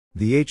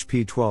The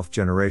HP 12th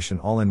generation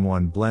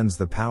All-in-One blends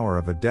the power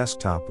of a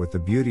desktop with the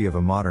beauty of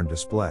a modern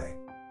display.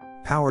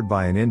 Powered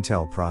by an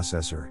Intel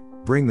processor,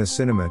 bring the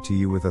cinema to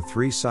you with a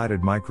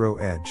 3-sided micro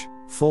edge,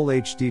 Full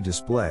HD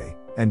display,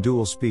 and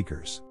dual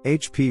speakers.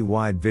 HP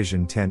Wide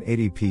Vision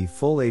 1080p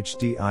Full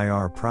HD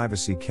IR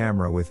privacy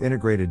camera with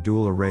integrated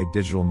dual array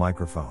digital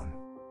microphone.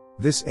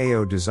 This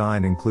AO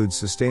design includes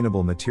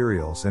sustainable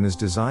materials and is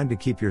designed to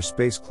keep your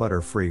space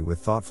clutter free with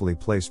thoughtfully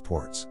placed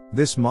ports.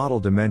 This model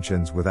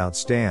dimensions without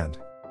stand.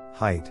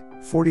 Height,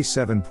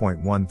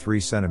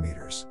 47.13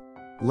 centimeters.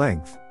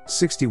 Length,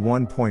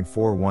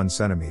 61.41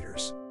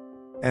 centimeters.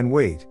 And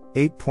weight,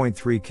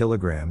 8.3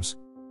 kilograms.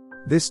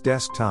 This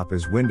desktop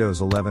is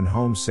Windows 11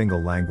 Home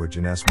Single Language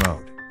in S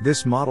mode.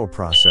 This model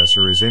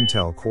processor is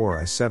Intel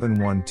Core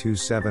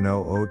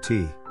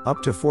i7-12700T,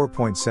 up to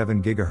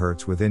 4.7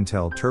 GHz with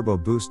Intel Turbo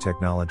Boost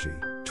technology,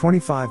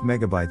 25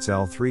 MB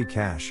L3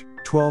 cache,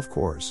 12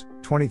 cores,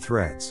 20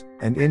 threads,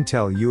 and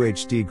Intel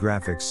UHD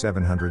Graphics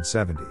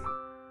 770.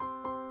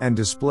 And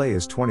display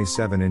is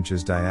 27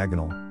 inches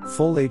diagonal,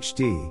 Full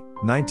HD,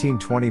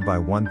 1920 by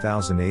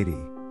 1080,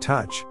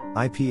 touch,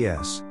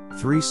 IPS,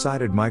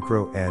 3-sided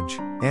micro edge,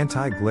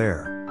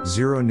 anti-glare,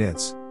 0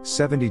 nits,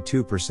 72%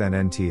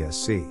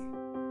 NTSC.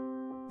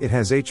 It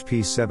has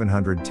HP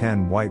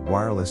 710 white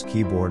wireless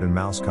keyboard and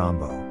mouse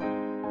combo,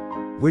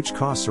 which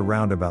costs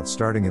around about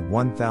starting at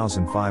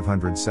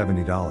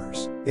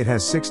 $1,570. It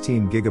has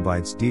 16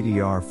 GB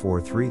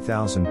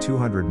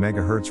DDR4-3200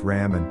 MHz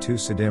RAM and 2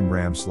 SDIMM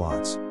RAM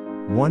slots,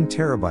 1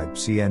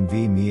 TB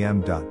NVMe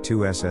M.2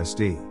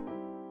 SSD.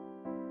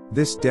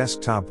 This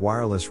desktop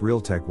wireless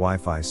Realtek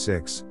Wi-Fi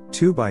 6,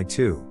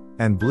 2x2,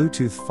 and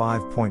Bluetooth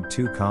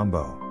 5.2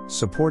 combo,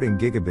 supporting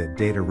gigabit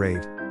data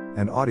rate,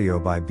 and audio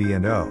by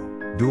B&O,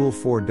 dual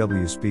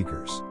 4W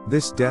speakers.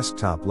 This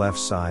desktop left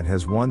side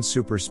has one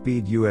super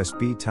speed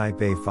USB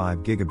Type-A 5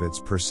 gigabits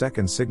per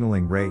second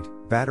signaling rate,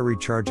 battery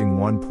charging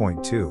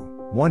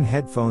 1.2, one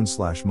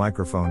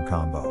headphone/microphone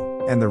combo.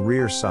 And the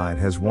rear side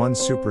has one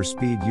super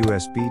speed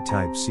USB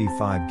Type-C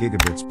 5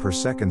 gigabits per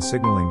second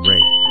signaling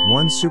rate,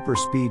 one super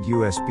speed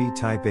USB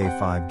Type-A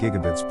 5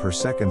 gigabits per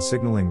second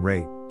signaling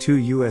rate, two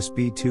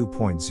USB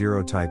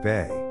 2.0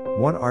 Type-A,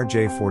 one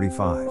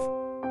RJ45.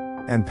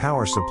 And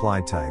power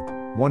supply type,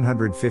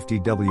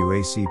 150W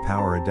AC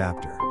power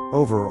adapter.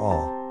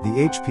 Overall,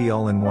 the HP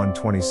All-in-One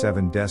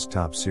 27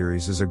 desktop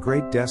series is a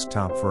great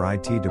desktop for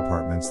IT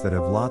departments that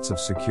have lots of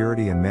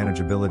security and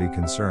manageability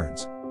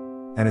concerns.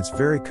 And it's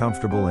very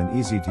comfortable and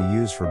easy to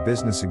use for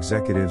business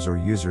executives or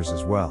users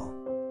as well.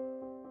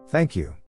 Thank you.